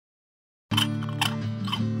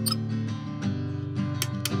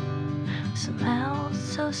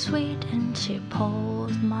so sweet and she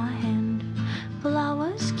pulls my hand.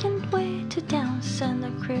 Flowers can't wait to dance in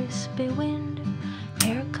the crispy wind.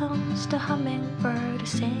 Here comes the hummingbird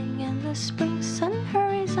singing. The spring sun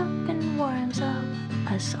hurries up and warms up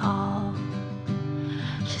us all.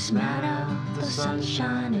 She's mad at the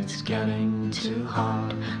sunshine, it's getting too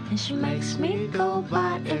hot, and she makes me go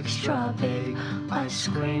bite extra big ice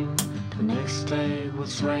cream. The next day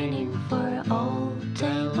was raining for all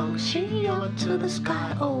day long. She yelled to the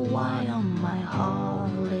sky, oh why on my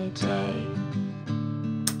holiday?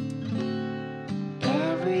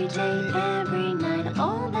 Every day, every night,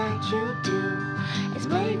 all that you do is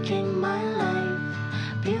making my life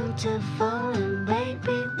beautiful. And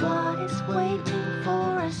baby, what is waiting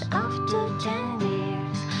for us after 10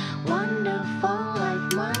 years? Wonderful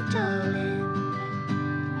life, my darling.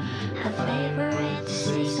 Her favorite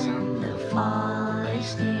season, the fall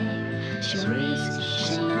is near. She reads,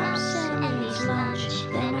 she naps and eats lunch,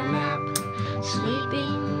 then a nap.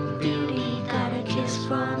 Sleeping Beauty got a kiss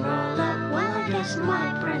from her lap. Well, I guess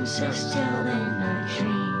my princess still in her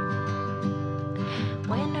dream.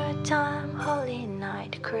 Winter time, holy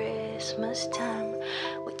night, Christmas time.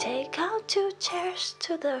 We take out 2 chairs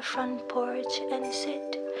to the front porch and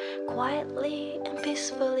sit quietly and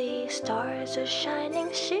peacefully. Stars are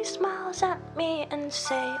shining. She smiles at me and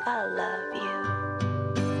say, I love you.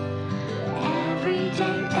 Every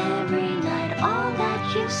day, every night, all that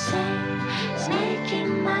you say is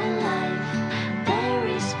making my life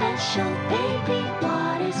very special. Baby,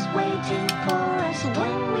 what is waiting for us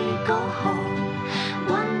when we go home?